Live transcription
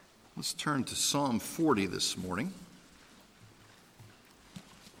Let's turn to Psalm 40 this morning.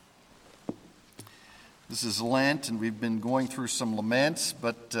 This is Lent, and we've been going through some laments,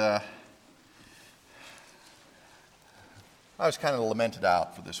 but I was kind of lamented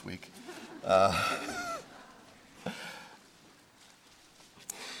out for this week.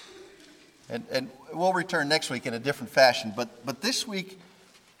 And we'll return next week in a different fashion, but this week,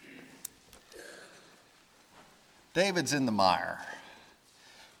 David's in the mire.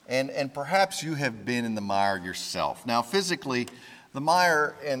 And perhaps you have been in the mire yourself. Now, physically, the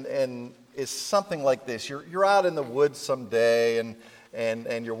mire and is something like this. You're out in the woods someday,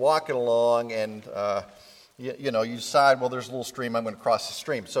 and you're walking along, and you decide, well, there's a little stream. I'm going to cross the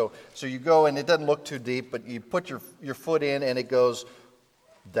stream. So you go, and it doesn't look too deep, but you put your foot in, and it goes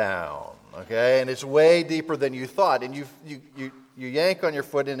down. Okay, and it's way deeper than you thought, and you yank on your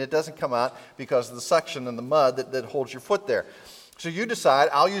foot, and it doesn't come out because of the suction and the mud that holds your foot there. So you decide,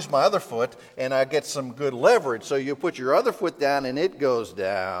 I'll use my other foot, and I get some good leverage. So you put your other foot down, and it goes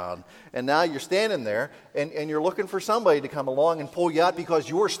down. And now you're standing there, and you're looking for somebody to come along and pull you out because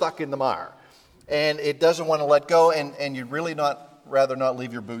you're stuck in the mire. And it doesn't want to let go, and you'd really rather not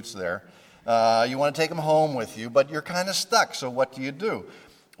leave your boots there. You want to take them home with you, but you're kind of stuck. So what do?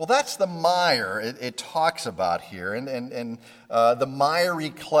 Well, that's the mire it talks about here, and the miry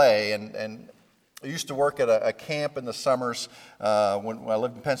clay. And I used to work at a camp in the summers when I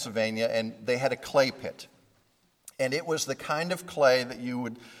lived in Pennsylvania, and they had a clay pit. And it was the kind of clay that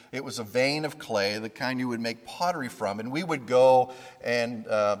it was a vein of clay, the kind you would make pottery from. And we would go and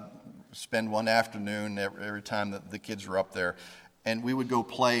spend one afternoon every time that the kids were up there, and we would go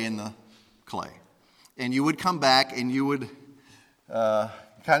play in the clay. And you would come back, and you would kind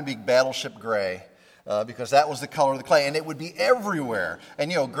of be battleship gray. Because that was the color of the clay, and it would be everywhere.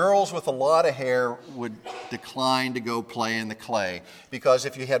 And, girls with a lot of hair would decline to go play in the clay, because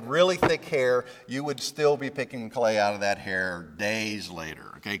if you had really thick hair, you would still be picking clay out of that hair days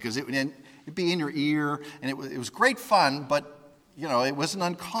later, okay? Because it'd be in your ear, and it was great fun, but, it wasn't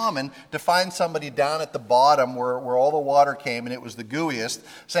uncommon to find somebody down at the bottom where all the water came, and it was the gooeyest,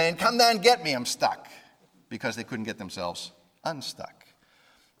 saying, "Come down and get me, I'm stuck," because they couldn't get themselves unstuck.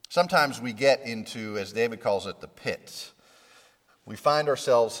 Sometimes we get into, as David calls it, the pit. We find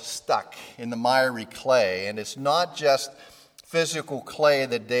ourselves stuck in the miry clay, and it's not just physical clay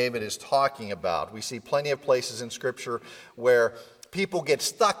that David is talking about. We see plenty of places in Scripture where people get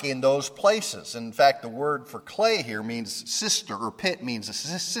stuck in those places. In fact, the word for clay here means cistern, or pit means a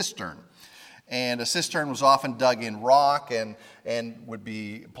cistern. And a cistern was often dug in rock and would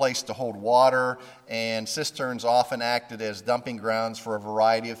be placed to hold water. And cisterns often acted as dumping grounds for a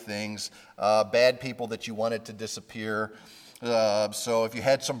variety of things. Bad people that you wanted to disappear. So if you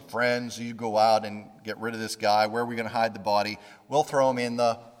had some friends, you go out and get rid of this guy. Where are we going to hide the body? We'll throw him in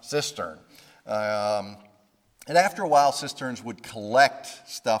the cistern. And after a while, cisterns would collect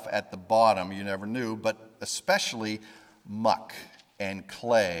stuff at the bottom. You never knew, but especially muck and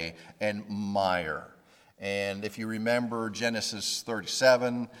clay and mire. And if you remember Genesis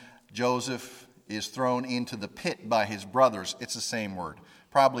 37, Joseph is thrown into the pit by his brothers. It's the same word.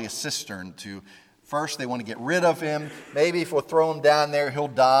 Probably a cistern. First, they want to get rid of him. Maybe if we'll throw him down there, he'll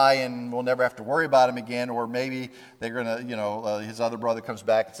die and we'll never have to worry about him again. Or maybe they're going to, his other brother comes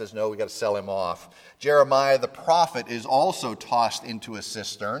back and says, no, we got to sell him off. Jeremiah the prophet is also tossed into a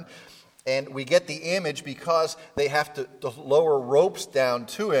cistern. And we get the image, because they have to lower ropes down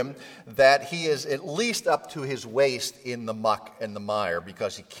to him, that he is at least up to his waist in the muck and the mire,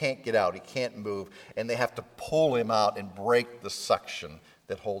 because he can't get out, he can't move, and they have to pull him out and break the suction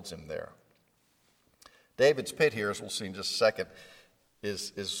that holds him there. David's pit here, as we'll see in just a second,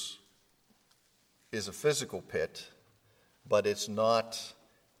 is a physical pit, but it's not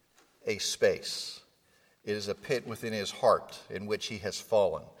a space. It is a pit within his heart in which he has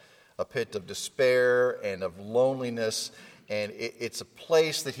fallen. A pit of despair and of loneliness, and it's a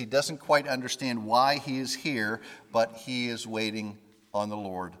place that he doesn't quite understand why he is here, but he is waiting on the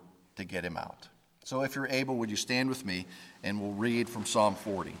Lord to get him out. So if you're able, would you stand with me, and we'll read from Psalm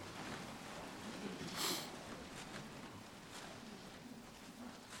 40.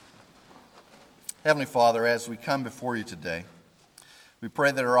 Heavenly Father, as we come before you today, we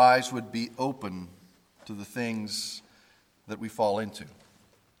pray that our eyes would be open to the things that we fall into,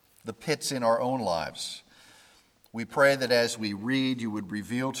 the pits in our own lives. We pray that as we read, you would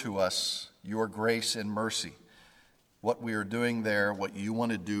reveal to us your grace and mercy, what we are doing there, what you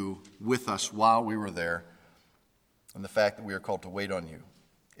want to do with us while we were there, and the fact that we are called to wait on you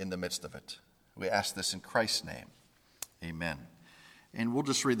in the midst of it. We ask this in Christ's name. Amen. And we'll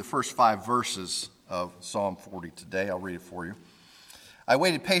just read the first 5 verses of Psalm 40 today. I'll read it for you. I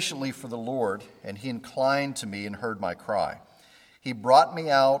waited patiently for the Lord, and he inclined to me and heard my cry. He brought me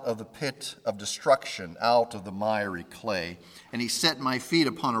out of the pit of destruction, out of the miry clay, and he set my feet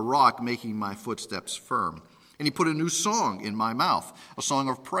upon a rock, making my footsteps firm. And he put a new song in my mouth, a song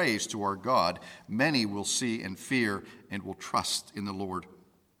of praise to our God. Many will see and fear and will trust in the Lord.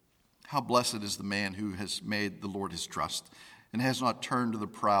 How blessed is the man who has made the Lord his trust, and has not turned to the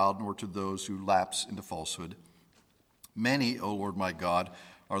proud, nor to those who lapse into falsehood. Many, O Lord my God,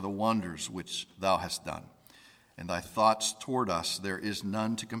 are the wonders which thou hast done, and thy thoughts toward us there is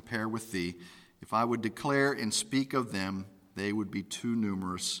none to compare with thee. If I would declare and speak of them, they would be too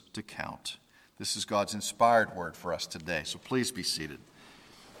numerous to count. This is God's inspired word for us today, so please be seated.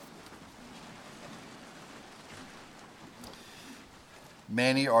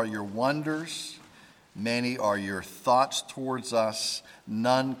 Many are your wonders, many are your thoughts towards us.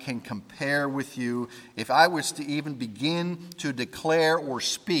 None can compare with you. If I was to even begin to declare or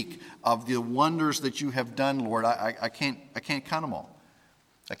speak of the wonders that you have done, Lord, I can't count them all.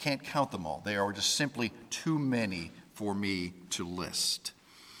 I can't count them all. They are just simply too many for me to list.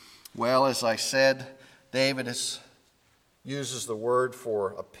 Well, as I said, David uses the word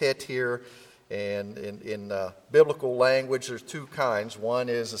for a pit here. And in biblical language, there's two kinds. One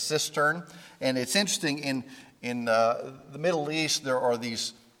is a cistern. And it's interesting, in the Middle East, there are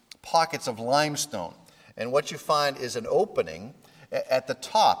these pockets of limestone. And what you find is an opening at the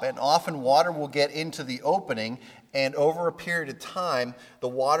top. And often water will get into the opening, and over a period of time, the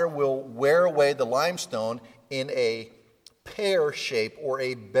water will wear away the limestone in a pear shape or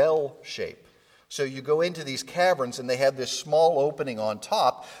a bell shape. So you go into these caverns, and they have this small opening on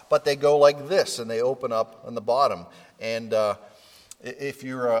top, but they go like this, and they open up on the bottom. And if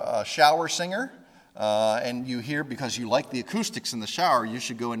you're a shower singer, and you hear, because you like the acoustics in the shower, you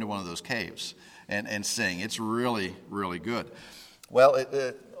should go into one of those caves and sing. It's really, really good. Well,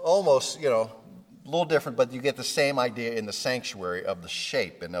 it almost, a little different, but you get the same idea in the sanctuary of the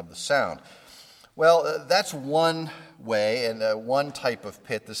shape and of the sound. Well, that's one way, and one type of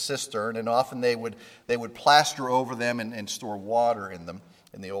pit, the cistern, and often they would plaster over them and store water in them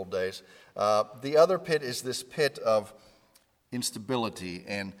in the old days. The other pit is this pit of instability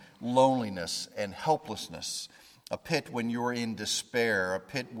and loneliness and helplessness, a pit when you're in despair, a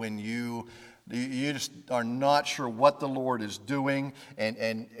pit when you just are not sure what the Lord is doing,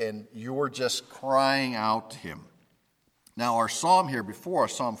 and you're just crying out to him. Now, our psalm here before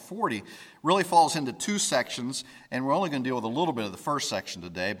us, Psalm 40, really falls into two sections, and we're only going to deal with a little bit of the first section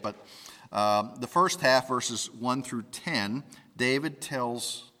today. But the first half, verses 1 through 10, David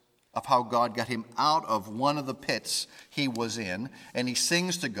tells of how God got him out of one of the pits he was in, and he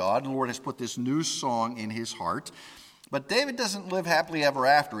sings to God. The Lord has put this new song in his heart. But David doesn't live happily ever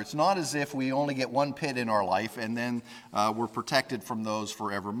after. It's not as if we only get one pit in our life and then we're protected from those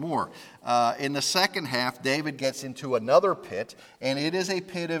forevermore. In the second half, David gets into another pit, and it is a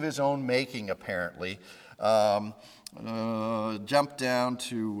pit of his own making, apparently. Jump down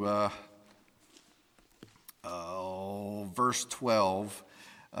to verse 12.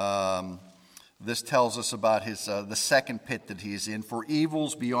 This tells us about his the second pit that he's in. For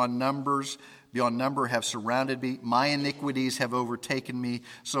evils beyond number have surrounded me. My iniquities have overtaken me,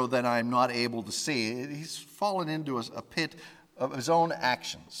 so that I am not able to see. He's fallen into a pit of his own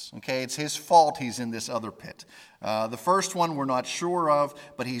actions. Okay, it's his fault he's in this other pit. The first one we're not sure of,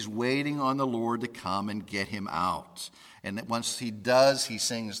 but he's waiting on the Lord to come and get him out. And that once he does, he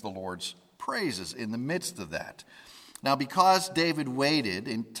sings the Lord's praises in the midst of that. Now, because David waited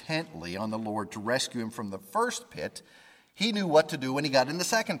intently on the Lord to rescue him from the first pit, he knew what to do when he got in the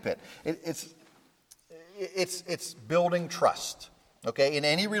second pit. It's building trust. Okay, in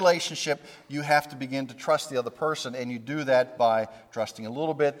any relationship, you have to begin to trust the other person, and you do that by trusting a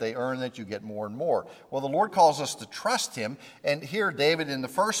little bit. They earn it, you get more and more. Well, the Lord calls us to trust him, and here David in the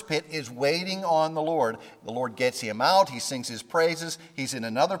first pit is waiting on the Lord. The Lord gets him out, he sings his praises. He's in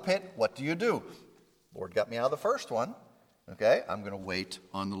another pit. What do? Lord got me out of the first one. Okay, I'm going to wait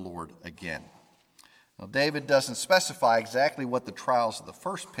on the Lord again. Now, David doesn't specify exactly what the trials of the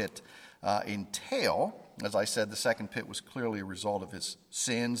first pit entail. As I said, the second pit was clearly a result of his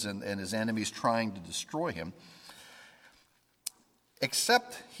sins and his enemies trying to destroy him.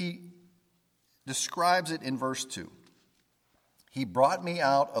 Except he describes it in verse 2. He brought me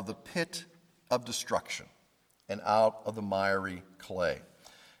out of the pit of destruction and out of the miry clay.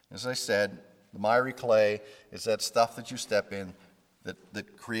 As I said, the miry clay is that stuff that you step in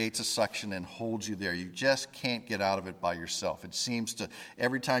that creates a suction and holds you there. You just can't get out of it by yourself. It seems to,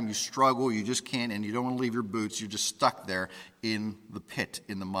 every time you struggle, you just can't, and you don't want to leave your boots. You're just stuck there in the pit,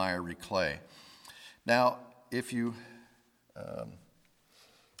 in the miry clay. Now, if you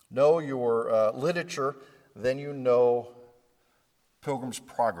know your literature, then you know Pilgrim's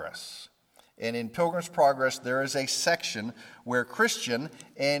Progress. And in Pilgrim's Progress, there is a section where Christian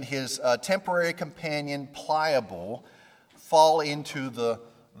and his temporary companion Pliable fall into the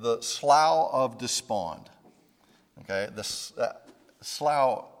slough of despond. Okay, the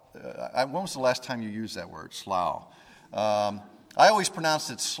slough. When was the last time you used that word, slough? I always pronounced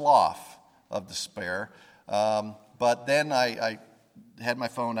it slough of despair, but then I had my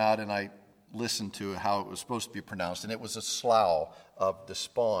phone out and I listened to how it was supposed to be pronounced, and it was a slough of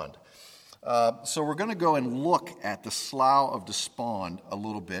despond. So we're going to go and look at the slough of despond a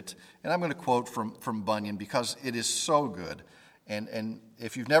little bit, and I'm going to quote from Bunyan because it is so good. And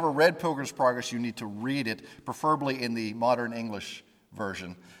if you've never read Pilgrim's Progress, you need to read it, preferably in the modern English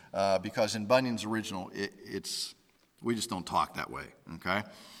version, because in Bunyan's original, we just don't talk that way, okay?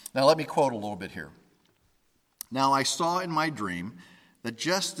 Now let me quote a little bit here. Now I saw in my dream that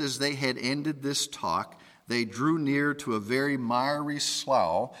just as they had ended this talk, they drew near to a very miry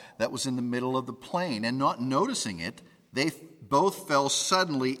slough that was in the middle of the plain, and not noticing it, they both fell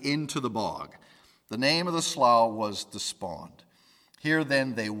suddenly into the bog. The name of the slough was Despond. Here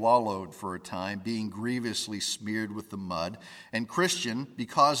then they wallowed for a time, being grievously smeared with the mud, and Christian,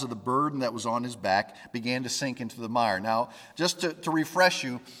 because of the burden that was on his back, began to sink into the mire. Now, just to refresh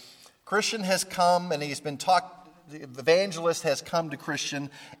you, Christian has come and he's been the evangelist has come to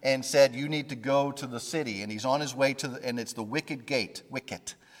Christian and said, you need to go to the city. And he's on his way and it's the wicket gate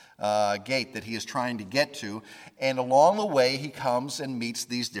that he is trying to get to. And along the way, he comes and meets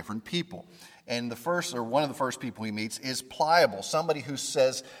these different people. And one of the first people he meets is Pliable, somebody who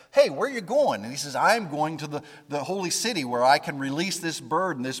says, hey, where are you going? And he says, I'm going to the holy city where I can release this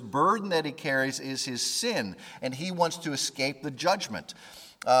burden. This burden that he carries is his sin, and he wants to escape the judgment.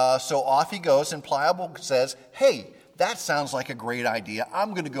 So off he goes, and Pliable says, hey, that sounds like a great idea.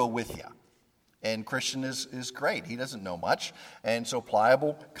 I'm going to go with you. And Christian is great. He doesn't know much. And so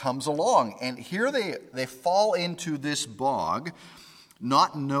Pliable comes along. And here they fall into this bog,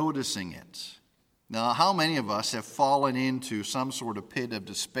 not noticing it. Now, how many of us have fallen into some sort of pit of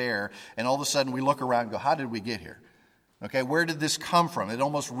despair, and all of a sudden we look around and go, how did we get here? Okay, where did this come from? It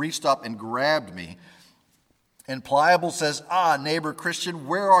almost reached up and grabbed me. And Pliable says, neighbor Christian,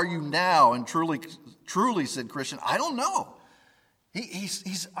 where are you now? And truly, said Christian, I don't know.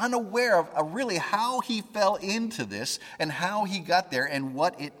 He's unaware of really how he fell into this and how he got there and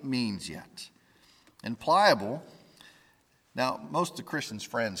what it means yet. And Pliable, now most of Christian's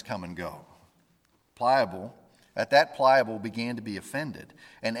friends come and go. Pliable began to be offended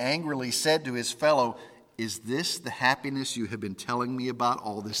and angrily said to his fellow, is this the happiness you have been telling me about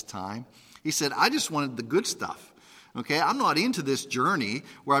all this time? He said, I just wanted the good stuff. Okay, I'm not into this journey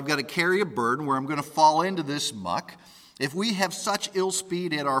where I've got to carry a burden, where I'm going to fall into this muck. If we have such ill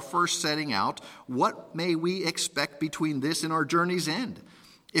speed at our first setting out, what may we expect between this and our journey's end?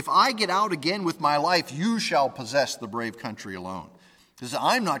 If I get out again with my life, you shall possess the brave country alone. He says,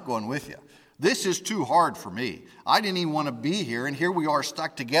 I'm not going with you. This is too hard for me. I didn't even want to be here, and here we are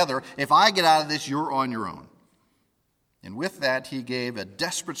stuck together. If I get out of this, you're on your own. And with that, he gave a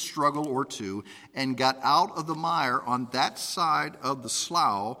desperate struggle or two and got out of the mire on that side of the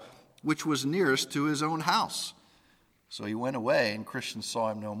slough which was nearest to his own house. So he went away, and Christian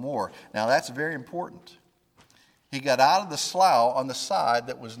saw him no more. Now, that's very important. He got out of the slough on the side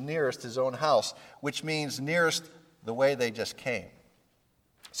that was nearest his own house, which means nearest the way they just came.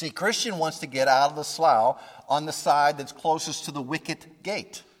 See, Christian wants to get out of the slough on the side that's closest to the wicket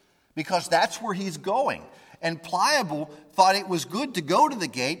gate, because that's where he's going. And Pliable thought it was good to go to the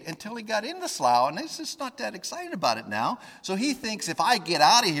gate until he got in the slough, and he's just not that excited about it now. So he thinks, if I get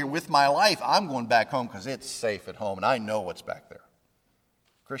out of here with my life, I'm going back home because it's safe at home, and I know what's back there.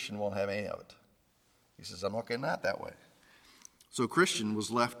 Christian won't have any of it. He says, I'm not getting out that way. So Christian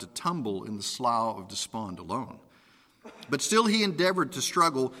was left to tumble in the slough of despond alone. But still he endeavored to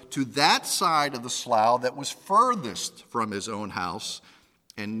struggle to that side of the slough that was furthest from his own house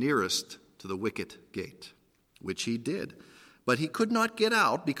and nearest to the wicket gate, which he did. But he could not get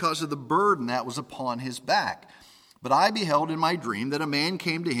out because of the burden that was upon his back. But I beheld in my dream that a man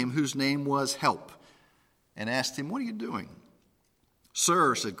came to him whose name was Help, and asked him, what are you doing?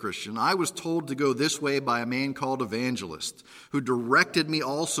 Sir, said Christian, I was told to go this way by a man called Evangelist, who directed me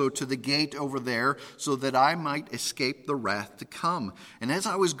also to the gate over there so that I might escape the wrath to come. And as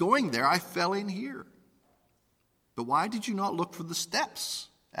I was going there, I fell in here. But why did you not look for the steps?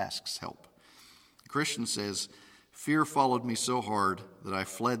 Asks Help. Christian says, fear followed me so hard that I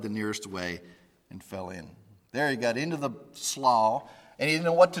fled the nearest way and fell in. There he got into the slough, And he didn't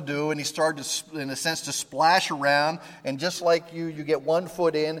know what to do, and he started, in a sense, to splash around. And just like you get one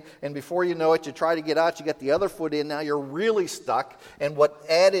foot in, and before you know it, you try to get out, you get the other foot in, now you're really stuck. And what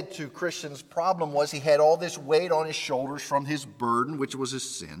added to Christian's problem was he had all this weight on his shoulders from his burden, which was his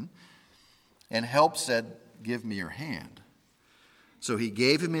sin. And help said, "Give me your hand." So he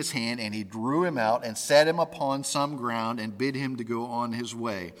gave him his hand, and he drew him out and set him upon some ground and bid him to go on his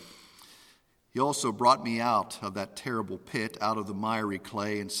way. He also brought me out of that terrible pit, out of the miry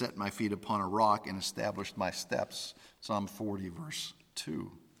clay, and set my feet upon a rock and established my steps. Psalm 40, verse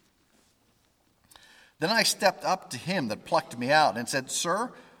 2. Then I stepped up to him that plucked me out and said,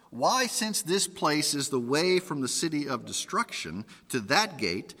 "Sir, why, since this place is the way from the city of destruction to that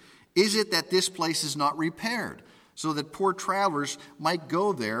gate, is it that this place is not repaired, so that poor travelers might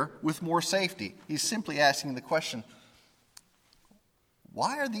go there with more safety?" He's simply asking the question,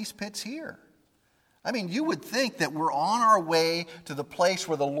 why are these pits here? I mean, you would think that we're on our way to the place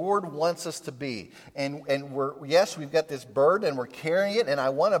where the Lord wants us to be. And we've got this burden and we're carrying it, and I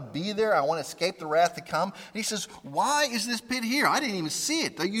want to be there. I want to escape the wrath to come. And he says, why is this pit here? I didn't even see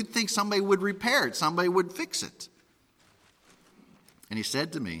it. You'd think somebody would repair it. Somebody would fix it. And he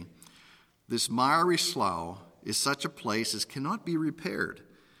said to me, "This miry slough is such a place as cannot be repaired.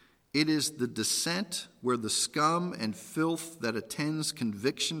 It is the descent where the scum and filth that attends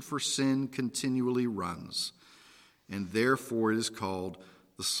conviction for sin continually runs, and therefore it is called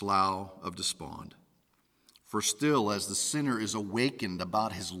the Slough of Despond. For still, as the sinner is awakened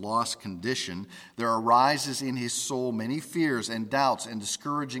about his lost condition, there arises in his soul many fears and doubts and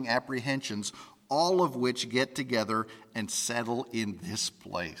discouraging apprehensions, all of which get together and settle in this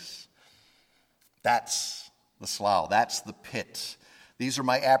place." That's the slough. That's the pit. These are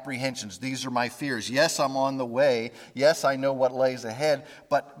my apprehensions. These are my fears. Yes, I'm on the way. Yes, I know what lays ahead.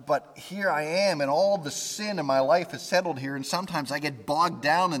 But here I am, and all the sin in my life is settled here. And sometimes I get bogged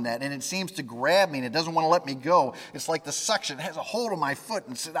down in that, and it seems to grab me, and it doesn't want to let me go. It's like the suction has a hold of my foot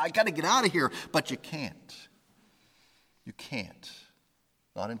and says, "I got to get out of here." But you can't. You can't.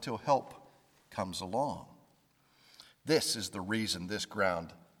 Not until help comes along. This is the reason this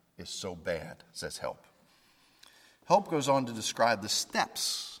ground is so bad, says Help. Help goes on to describe the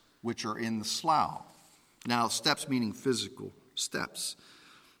steps which are in the slough. Now, steps meaning physical steps.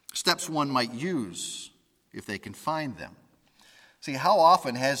 Steps one might use if they can find them. See, how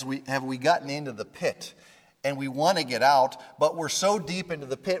often have we gotten into the pit and we want to get out, but we're so deep into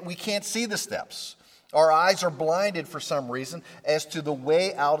the pit we can't see the steps. Our eyes are blinded for some reason as to the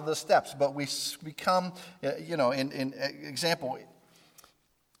way out of the steps. But we become, in example,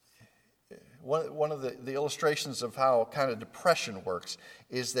 one of the illustrations of how kind of depression works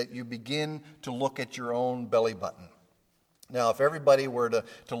is that you begin to look at your own belly button. Now, if everybody were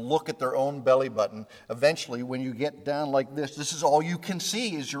to look at their own belly button, eventually when you get down like this is all you can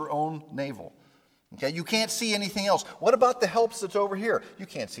see is your own navel. Okay, you can't see anything else. What about the helps that's over here? You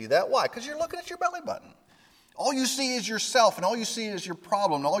can't see that. Why? Because you're looking at your belly button. All you see is yourself, and all you see is your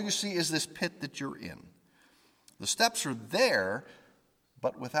problem, and all you see is this pit that you're in. The steps are there,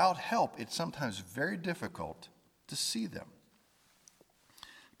 but without help, it's sometimes very difficult to see them.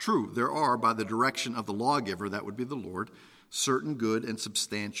 True, there are, by the direction of the lawgiver, that would be the Lord, certain good and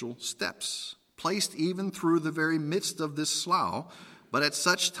substantial steps, placed even through the very midst of this slough, but at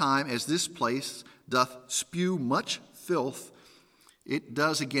such time as this place doth spew much filth, it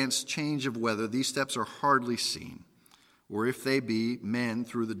does against change of weather. These steps are hardly seen, or if they be, men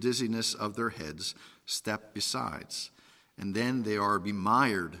through the dizziness of their heads step besides. And then they are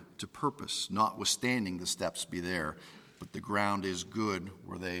bemired to purpose, notwithstanding the steps be there, but the ground is good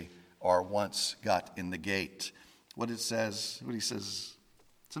where they are once got in the gate. What he says,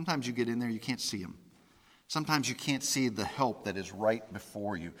 sometimes you get in there, you can't see him. Sometimes you can't see the help that is right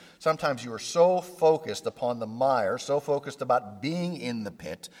before you. Sometimes you are so focused upon the mire, so focused about being in the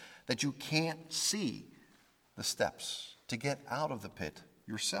pit, that you can't see the steps to get out of the pit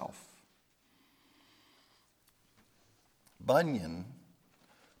yourself. Bunyan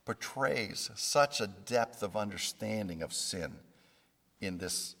portrays such a depth of understanding of sin in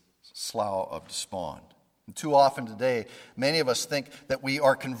this Slough of Despond. And too often today, many of us think that we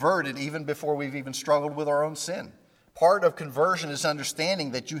are converted even before we've even struggled with our own sin. Part of conversion is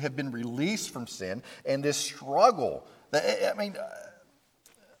understanding that you have been released from sin, and this struggle.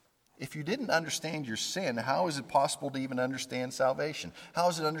 If you didn't understand your sin, how is it possible to even understand salvation? How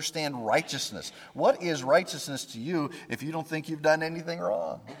is it understand righteousness? What is righteousness to you if you don't think you've done anything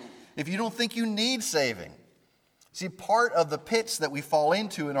wrong? If you don't think you need saving? See, part of the pits that we fall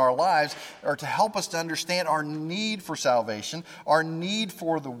into in our lives are to help us to understand our need for salvation, our need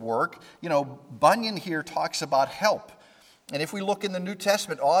for the work. Bunyan here talks about help. And if we look in the New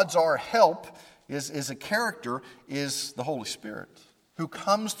Testament, odds are help is a character, is the Holy Spirit, who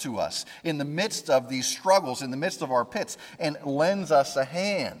comes to us in the midst of these struggles, in the midst of our pits, and lends us a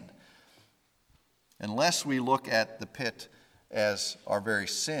hand. Unless we look at the pit as our very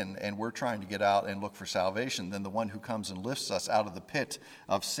sin and we're trying to get out and look for salvation, then the one who comes and lifts us out of the pit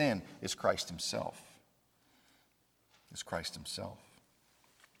of sin is Christ himself. Is Christ himself.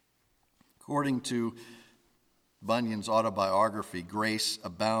 According to Bunyan's autobiography, Grace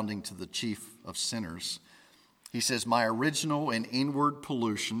Abounding to the Chief of Sinners, he says, my original and inward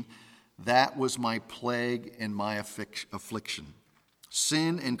pollution, that was my plague and my affliction.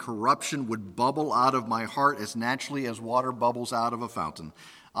 Sin and corruption would bubble out of my heart as naturally as water bubbles out of a fountain.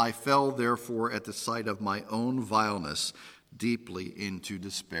 I fell, therefore, at the sight of my own vileness, deeply into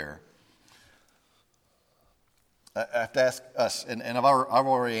despair. I have to ask us, and I've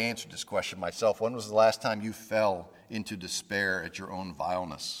already answered this question myself. When was the last time you fell into despair at your own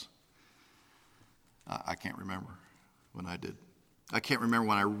vileness? I can't remember when I did. I can't remember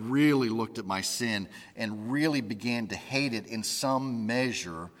when I really looked at my sin and really began to hate it in some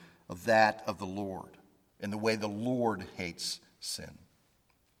measure of that of the Lord, in the way the Lord hates sin.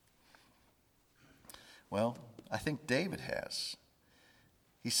 Well, I think David has.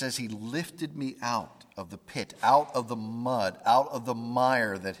 He says, he lifted me out of the pit, out of the mud, out of the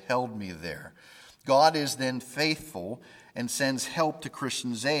mire that held me there. God is then faithful and sends help to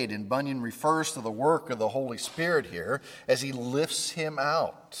Christian's aid. And Bunyan refers to the work of the Holy Spirit here as he lifts him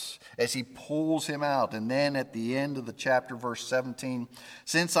out, as he pulls him out. And then at the end of the chapter, verse 17,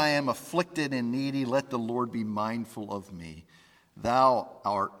 since I am afflicted and needy, let the Lord be mindful of me. Thou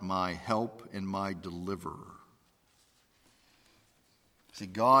art my help and my deliverer. See,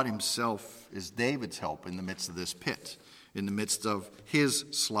 God himself is David's help in the midst of this pit, in the midst of his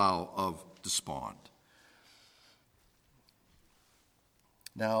slough of despond.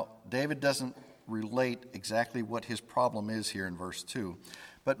 Now, David doesn't relate exactly what his problem is here in verse 2,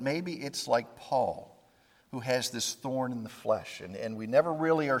 but maybe it's like Paul, who has this thorn in the flesh, and we never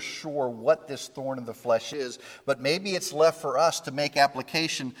really are sure what this thorn in the flesh is, but maybe it's left for us to make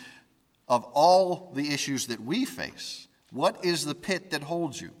application of all the issues that we face. What is the pit that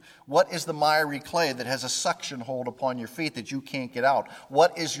holds you? What is the miry clay that has a suction hold upon your feet that you can't get out?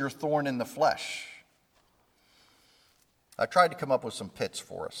 What is your thorn in the flesh? I tried to come up with some pits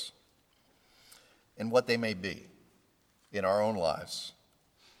for us and what they may be in our own lives.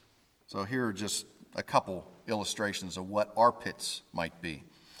 So here are just a couple illustrations of what our pits might be.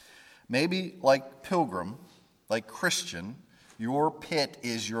 Maybe like pilgrim, like Christian, your pit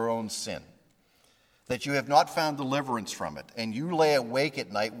is your own sin, that you have not found deliverance from it, and you lay awake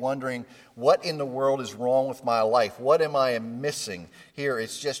at night wondering, what in the world is wrong with my life? What am I missing here?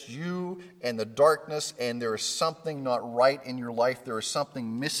 It's just you and the darkness, and there is something not right in your life. There is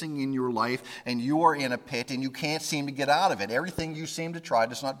something missing in your life, and you are in a pit, and you can't seem to get out of it. Everything you seem to try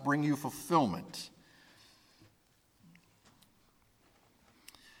does not bring you fulfillment.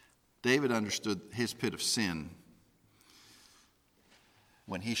 David understood his pit of sin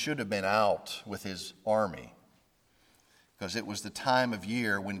when he should have been out with his army, because it was the time of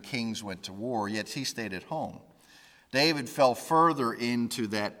year when kings went to war, yet he stayed at home. David fell further into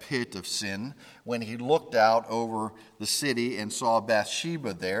that pit of sin when he looked out over the city and saw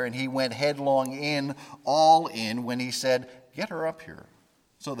Bathsheba there, and he went headlong in, all in, when he said, get her up here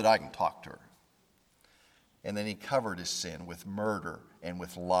so that I can talk to her. And then he covered his sin with murder and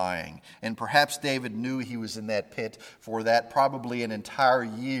with lying. And perhaps David knew he was in that pit for that probably an entire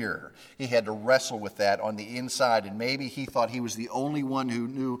year. He had to wrestle with that on the inside, and maybe he thought he was the only one who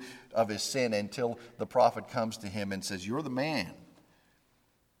knew of his sin until the prophet comes to him and says, you're the man.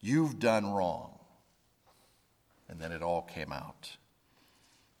 You've done wrong. And then it all came out.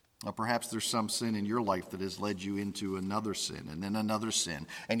 Or perhaps there's some sin in your life that has led you into another sin and then another sin,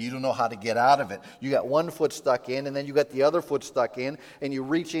 and you don't know how to get out of it. You got one foot stuck in, and then you got the other foot stuck in, and you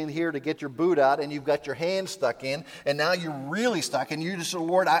reach in here to get your boot out, and you've got your hand stuck in, and now you're really stuck, and you just say,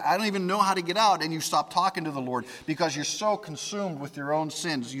 Lord, I don't even know how to get out, and you stop talking to the Lord because you're so consumed with your own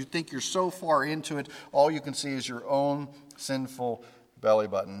sins. You think you're so far into it, all you can see is your own sinful belly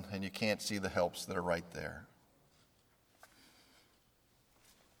button, and you can't see the helps that are right there.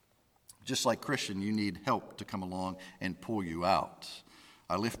 Just like Christian, you need help to come along and pull you out.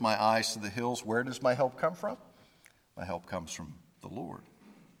 I lift my eyes to the hills. Where does my help come from? My help comes from the Lord.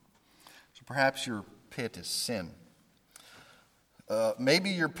 So perhaps your pit is sin. Maybe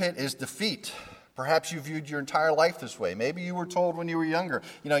your pit is defeat. Perhaps you viewed your entire life this way. Maybe you were told when you were younger,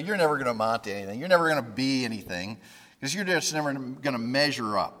 you're never going to amount to anything. You're never going to be anything because you're just never going to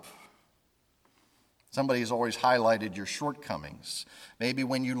measure up. Somebody has always highlighted your shortcomings. Maybe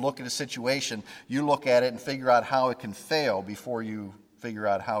when you look at a situation, you look at it and figure out how it can fail before you figure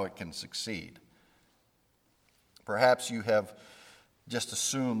out how it can succeed. Perhaps you have just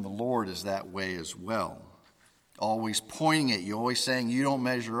assumed the Lord is that way as well. Always pointing at you, always saying you don't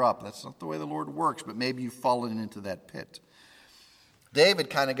measure up. That's not the way the Lord works, but maybe you've fallen into that pit. David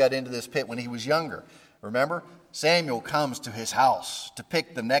kind of got into this pit when he was younger. Remember? Samuel comes to his house to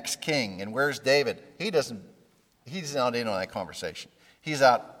pick the next king. And where's David? He's not in on that conversation. He's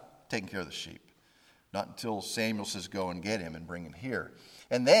out taking care of the sheep. Not until Samuel says, go and get him and bring him here.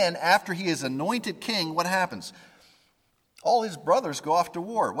 And then after he is anointed king, what happens? All his brothers go off to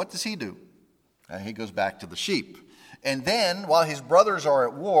war. What does he do? He goes back to the sheep. And then, while his brothers are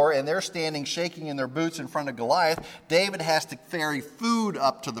at war and they're standing shaking in their boots in front of Goliath, David has to ferry food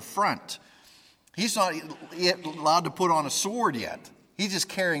up to the front. He's not allowed to put on a sword yet. He's just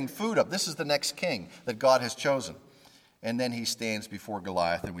carrying food up. This is the next king that God has chosen. And then he stands before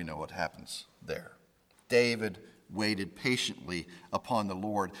Goliath, and we know what happens there. David waited patiently upon the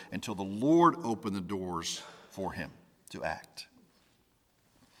Lord until the Lord opened the doors for him to act.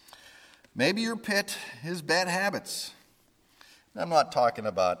 Maybe your pit is bad habits. I'm not talking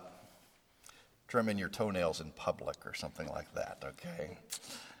about trimming your toenails in public or something like that, okay?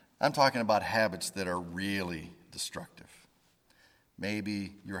 I'm talking about habits that are really destructive.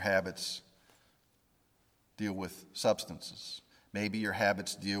 Maybe your habits deal with substances. Maybe your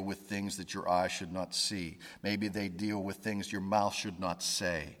habits deal with things that your eyes should not see. Maybe they deal with things your mouth should not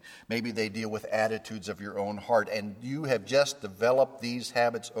say. Maybe they deal with attitudes of your own heart. And you have just developed these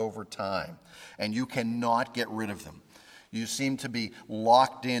habits over time. And you cannot get rid of them. You seem to be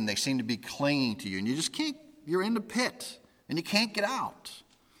locked in. They seem to be clinging to you. And you just can't, you're in the pit. And you can't get out.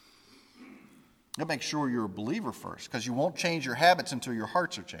 You make sure you're a believer first. Because you won't change your habits until your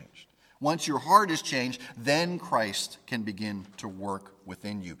hearts are changed. Once your heart is changed, then Christ can begin to work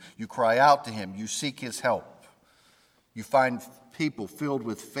within you. You cry out to him. You seek his help. You find people filled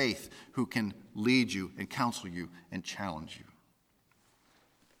with faith who can lead you and counsel you and challenge you.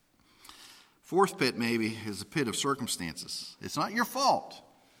 Fourth pit, maybe, is a pit of circumstances. It's not your fault.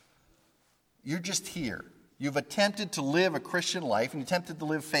 You're just here. You've attempted to live a Christian life and you attempted to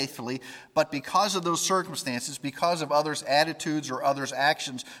live faithfully, but because of those circumstances, because of others' attitudes or others'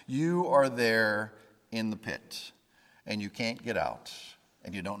 actions, you are there in the pit and you can't get out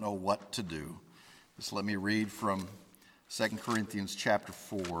and you don't know what to do. Just let me read from 2 Corinthians chapter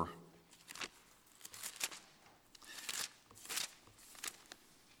 4.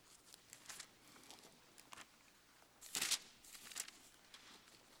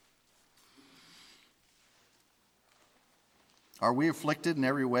 Are we afflicted in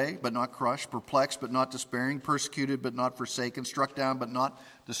every way, but not crushed, perplexed, but not despairing, persecuted, but not forsaken, struck down, but not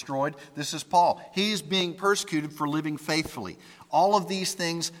destroyed? This is Paul. He's being persecuted for living faithfully. All of these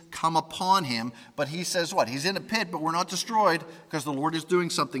things come upon him, but he says what? He's in a pit, but we're not destroyed because the Lord is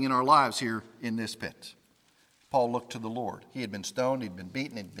doing something in our lives here in this pit. Paul looked to the Lord. He had been stoned, he'd been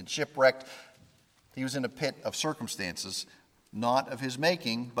beaten, he'd been shipwrecked. He was in a pit of circumstances, not of his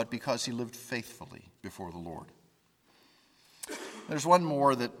making, but because he lived faithfully before the Lord. There's one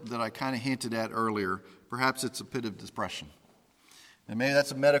more that I kind of hinted at earlier. Perhaps it's a pit of depression. And maybe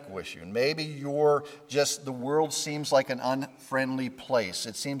that's a medical issue. And maybe the world seems like an unfriendly place.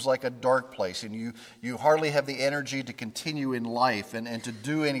 It seems like a dark place. And you hardly have the energy to continue in life and to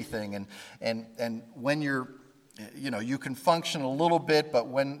do anything. And when you can function a little bit, but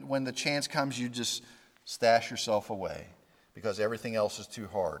when the chance comes, you just stash yourself away because everything else is too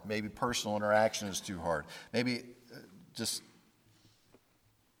hard. Maybe personal interaction is too hard. Maybe just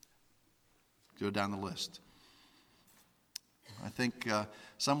go down the list. I think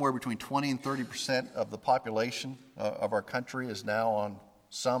somewhere between 20 and 30% of the population of our country is now on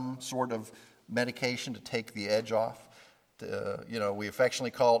some sort of medication to take the edge off. We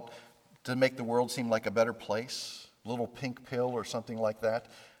affectionately call it to make the world seem like a better place, a little pink pill or something like that.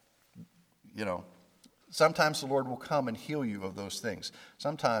 Sometimes the Lord will come and heal you of those things.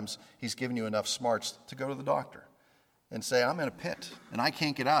 Sometimes he's given you enough smarts to go to the doctor and say, I'm in a pit, and I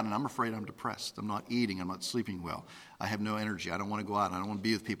can't get out, and I'm afraid I'm depressed. I'm not eating. I'm not sleeping well. I have no energy. I don't want to go out. I don't want to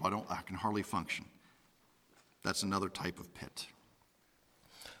be with people. I can hardly function. That's another type of pit.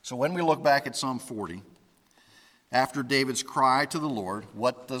 So when we look back at Psalm 40, after David's cry to the Lord,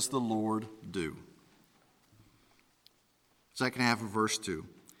 what does the Lord do? Second half of verse 2.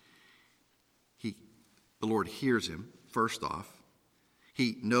 The Lord hears him, first off.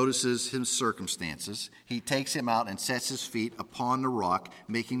 He notices his circumstances. He takes him out and sets his feet upon the rock,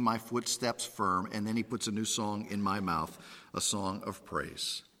 making my footsteps firm. And then he puts a new song in my mouth, a song of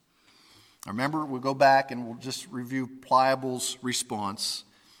praise. Remember, we'll go back and we'll just review Pliable's response.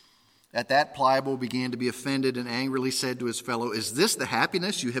 At that, Pliable began to be offended and angrily said to his fellow, "Is this the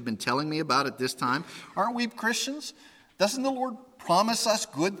happiness you have been telling me about at this time? Aren't we Christians? Doesn't the Lord promise us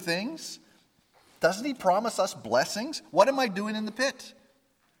good things? Doesn't he promise us blessings? What am I doing in the pit?"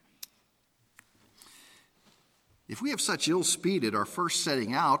 If we have such ill speed at our first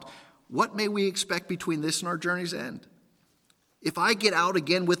setting out, what may we expect between this and our journey's end? If I get out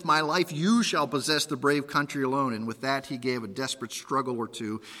again with my life, you shall possess the brave country alone. And with that, he gave a desperate struggle or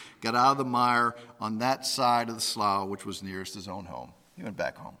two, got out of the mire on that side of the slough, which was nearest his own home. He went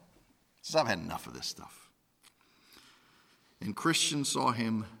back home. He says, "I've had enough of this stuff." And Christian saw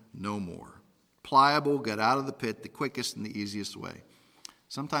him no more. Pliable got out of the pit the quickest and the easiest way.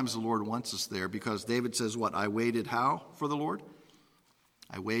 Sometimes the Lord wants us there because David says what? I waited how for the Lord?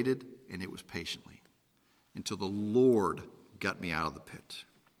 I waited, and it was patiently, until the Lord got me out of the pit.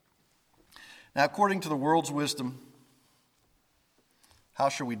 Now, according to the world's wisdom, how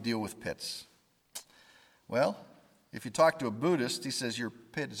shall we deal with pits? Well, if you talk to a Buddhist, he says your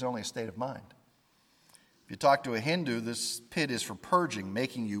pit is only a state of mind. If you talk to a Hindu, this pit is for purging,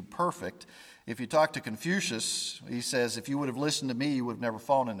 making you perfect. If you talk to Confucius, he says, if you would have listened to me, you would have never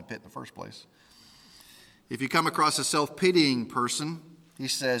fallen in the pit in the first place. If you come across a self-pitying person, he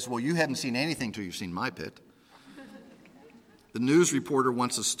says, well, you haven't seen anything till you've seen my pit. The news reporter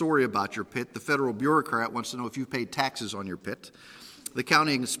wants a story about your pit. The federal bureaucrat wants to know if you've paid taxes on your pit. The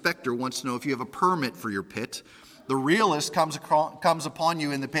county inspector wants to know if you have a permit for your pit. The realist comes upon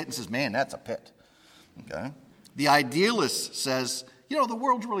you in the pit and says, man, that's a pit. Okay. The idealist says, the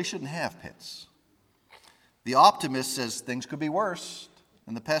world really shouldn't have pits. The optimist says things could be worse.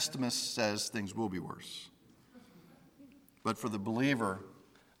 And the pessimist says things will be worse. But for the believer,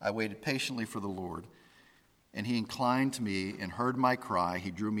 I waited patiently for the Lord. And he inclined to me and heard my cry.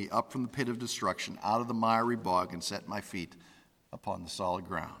 He drew me up from the pit of destruction, out of the miry bog, and set my feet upon the solid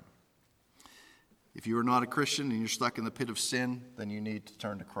ground. If you are not a Christian and you're stuck in the pit of sin, then you need to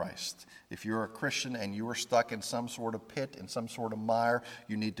turn to Christ. If you're a Christian and you are stuck in some sort of pit, in some sort of mire,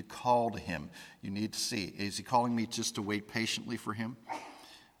 you need to call to him. You need to see, is he calling me just to wait patiently for him?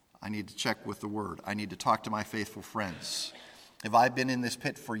 I need to check with the Word. I need to talk to my faithful friends. Have I been in this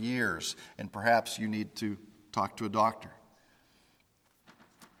pit for years? And perhaps you need to talk to a doctor.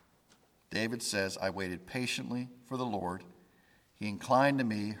 David says, I waited patiently for the Lord. He inclined to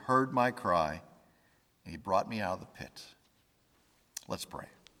me, heard my cry, and he brought me out of the pit. Let's pray.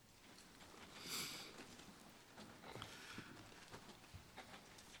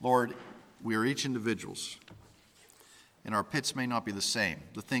 Lord, we are each individuals, and our pits may not be the same,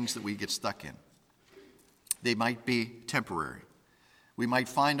 the things that we get stuck in. They might be temporary. We might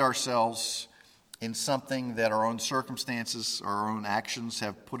find ourselves in something that our own circumstances, our own actions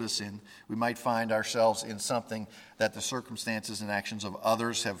have put us in. We might find ourselves in something that the circumstances and actions of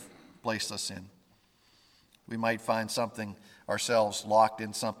others have placed us in. We might find ourselves locked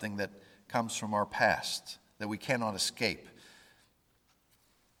in something that comes from our past that we cannot escape.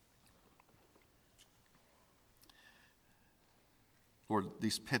 Lord,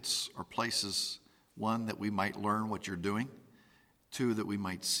 these pits are places, one, that we might learn what you're doing, two, that we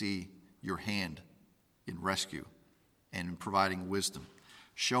might see your hand in rescue and in providing wisdom,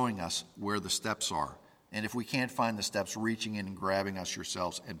 showing us where the steps are. And if we can't find the steps, reaching in and grabbing us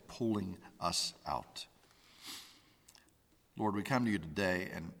yourselves and pulling us out. Lord, we come to you today,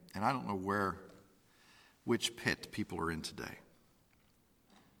 and I don't know which pit people are in today.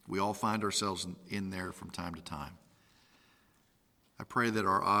 We all find ourselves in there from time to time. I pray that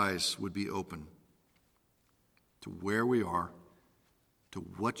our eyes would be open to where we are, to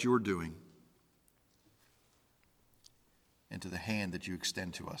what you're doing, and to the hand that you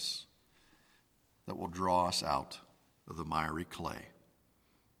extend to us that will draw us out of the miry clay.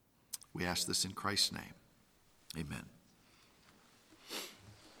 We ask this in Christ's name. Amen.